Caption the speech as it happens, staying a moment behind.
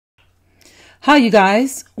Hi, you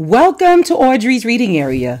guys. Welcome to Audrey's reading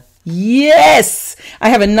area. Yes, I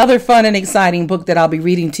have another fun and exciting book that I'll be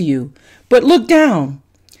reading to you. But look down.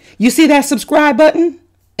 You see that subscribe button?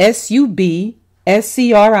 SUBSCRIBE.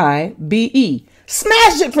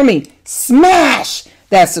 Smash it for me. Smash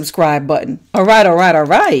that subscribe button. All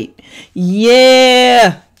right.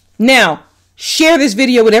 Yeah. Now, share this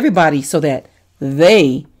video with everybody so that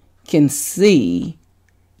they can see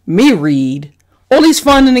me read all these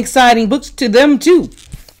fun and exciting books to them too.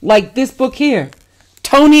 Like this book here,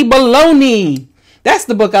 Tony Baloney. That's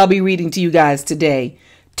the book I'll be reading to you guys today.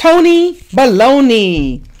 Tony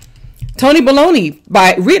Baloney. Tony Baloney,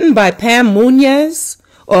 written by Pam Munoz,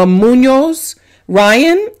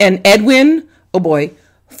 Ryan, and Edwin,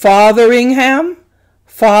 Fotheringham.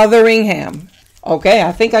 Okay,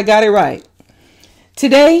 I think I got it right.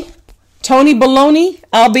 Today, Tony Baloney,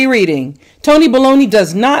 I'll be reading. Tony Baloney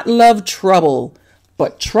does not love trouble,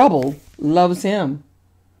 but trouble loves him.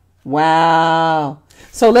 Wow.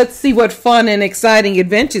 So let's see what fun and exciting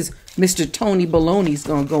adventures Mr. Tony Baloney's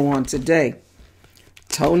going to go on today.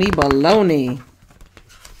 Tony Baloney.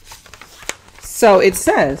 So it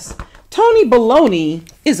says, Tony Baloney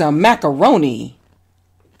is a macaroni.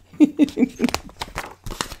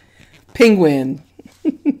 Penguin.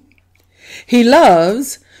 He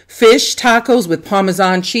loves fish tacos with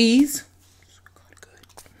Parmesan cheese,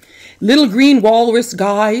 little green walrus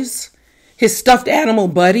guys, his stuffed animal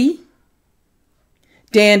buddy,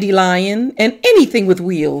 dandelion, and anything with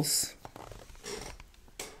wheels.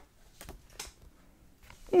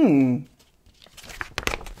 Tony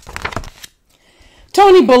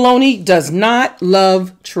Baloney does not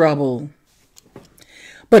love trouble,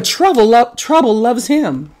 but trouble loves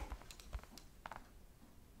him.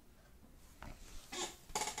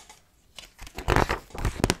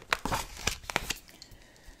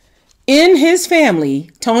 In his family,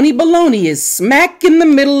 Tony Baloney is smack in the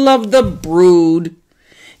middle of the brood.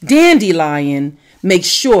 Dandelion makes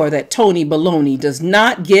sure that Tony Baloney does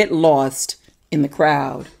not get lost in the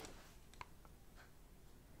crowd.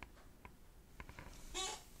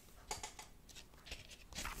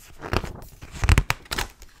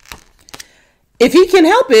 If he can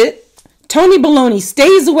help it, Tony Baloney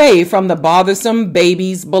stays away from the bothersome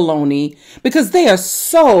babies Baloney because they are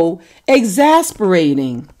so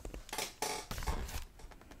exasperating.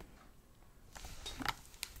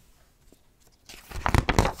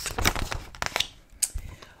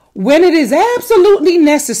 When it is absolutely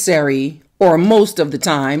necessary, or most of the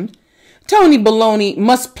time, Tony Baloney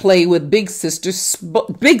must play with Big Sister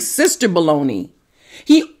Baloney.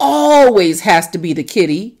 He always has to be the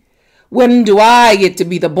kitty. When do I get to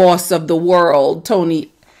be the boss of the world?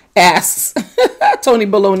 Tony asks. Tony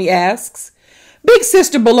Baloney asks. Big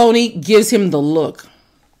Sister Baloney gives him the look.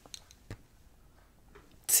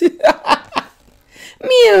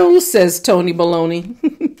 Meow, says Tony Baloney.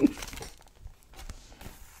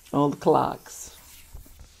 All the clocks.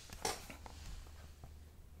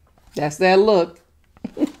 That's that look.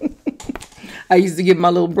 I used to give my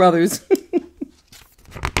little brothers.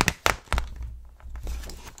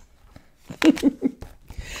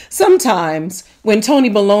 Sometimes, when Tony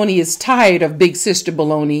Baloney is tired of Big Sister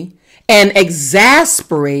Baloney and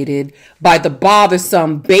exasperated by the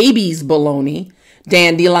bothersome babies Baloney,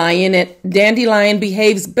 Dandelion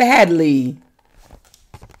behaves badly.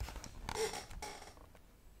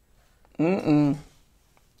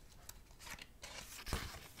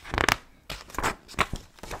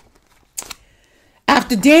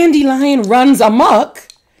 After Dandelion runs amok,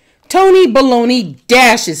 Tony Baloney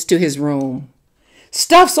dashes to his room,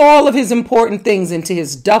 stuffs all of his important things into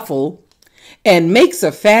his duffel, and makes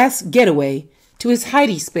a fast getaway to his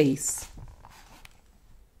hidey space.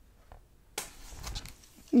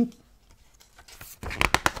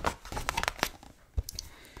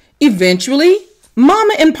 Eventually,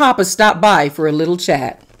 Mama and Papa stop by for a little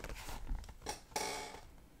chat.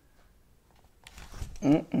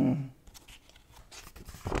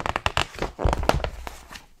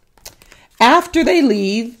 After they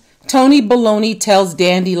leave, Tony Baloney tells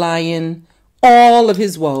Dandelion all of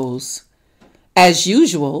his woes. As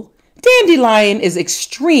usual, Dandelion is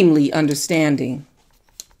extremely understanding.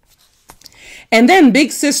 And then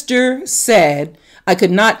Big Sister said I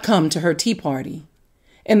could not come to her tea party.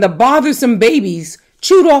 And the bothersome babies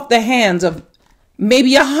chewed off the hands of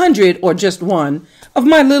maybe 100 or just one of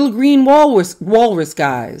my little green walrus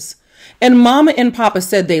guys. And Mama and Papa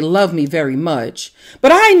said they love me very much.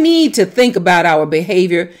 But I need to think about our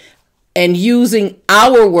behavior and using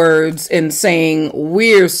our words and saying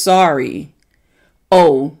we're sorry.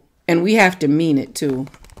 Oh, and we have to mean it too.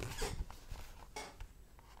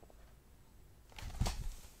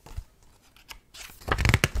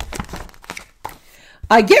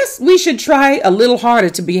 I guess we should try a little harder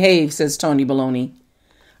to behave, says Tony Baloney.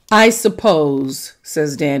 I suppose,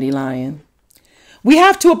 says Dandelion. We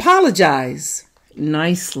have to apologize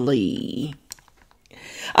nicely.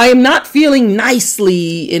 I am not feeling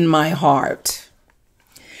nicely in my heart.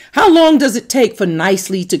 How long does it take for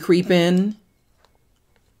nicely to creep in?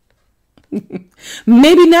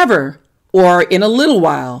 Maybe never, or in a little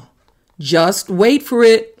while. Just wait for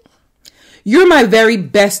it. You're my very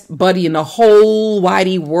best buddy in the whole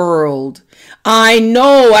widey world. I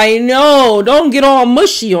know. Don't get all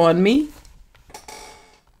mushy on me.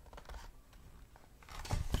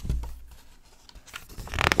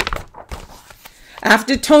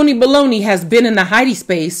 After Tony Baloney has been in the hidey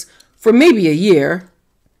space for maybe a year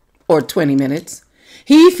or 20 minutes,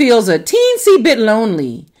 he feels a teensy bit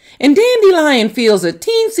lonely, and Dandelion feels a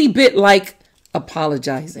teensy bit like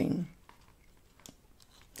apologizing.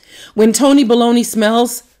 When Tony Baloney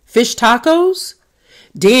smells fish tacos,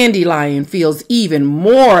 Dandelion feels even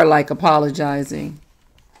more like apologizing.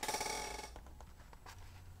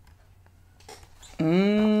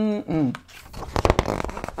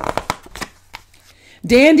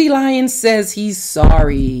 Dandelion says he's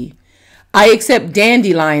sorry. I accept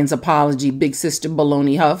Dandelion's apology, Big Sister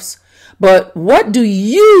Baloney huffs. But what do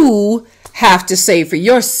you have to say for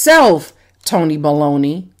yourself, Tony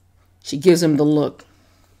Baloney? She gives him the look.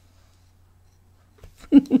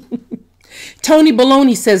 Tony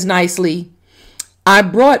Baloney says nicely, I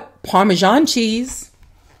brought Parmesan cheese.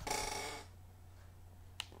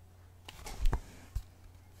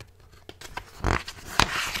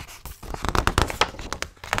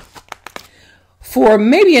 For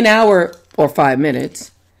maybe an hour or 5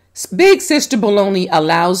 minutes, Big Sister Baloney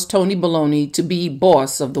allows Tony Baloney to be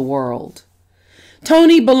boss of the world.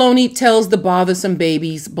 Tony Baloney tells the bothersome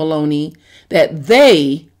babies Baloney that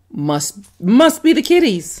they must be the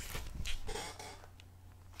kitties.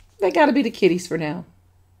 They gotta be the kitties for now.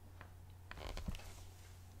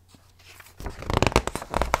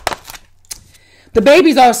 The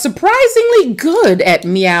babies are surprisingly good at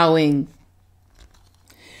meowing.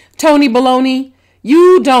 Tony Baloney,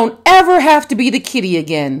 you don't ever have to be the kitty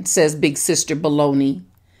again, says Big Sister Baloney.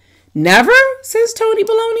 Never, says Tony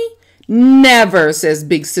Baloney. Never, says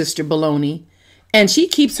Big Sister Baloney. And she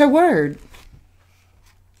keeps her word.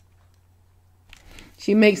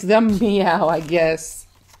 She makes them meow, I guess.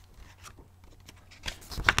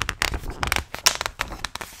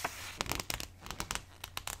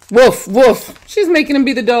 Woof, woof. She's making him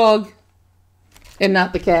be the dog and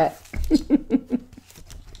not the cat.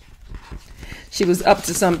 She was up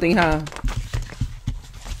to something, huh?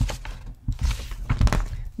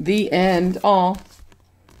 The end. Oh,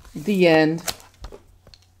 the end.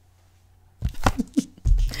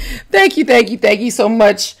 Thank you so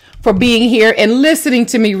much for being here and listening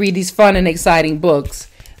to me read these fun and exciting books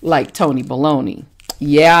like Tony Baloney.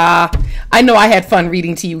 Yeah, I know I had fun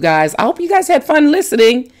reading to you guys. I hope you guys had fun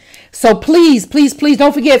listening. So please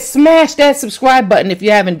don't forget, smash that subscribe button if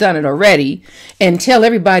you haven't done it already. And tell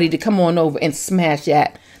everybody to come on over and smash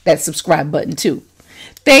that subscribe button too.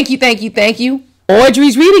 Thank you.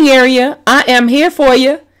 Audrey's Reading Area, I am here for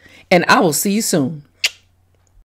you. And I will see you soon.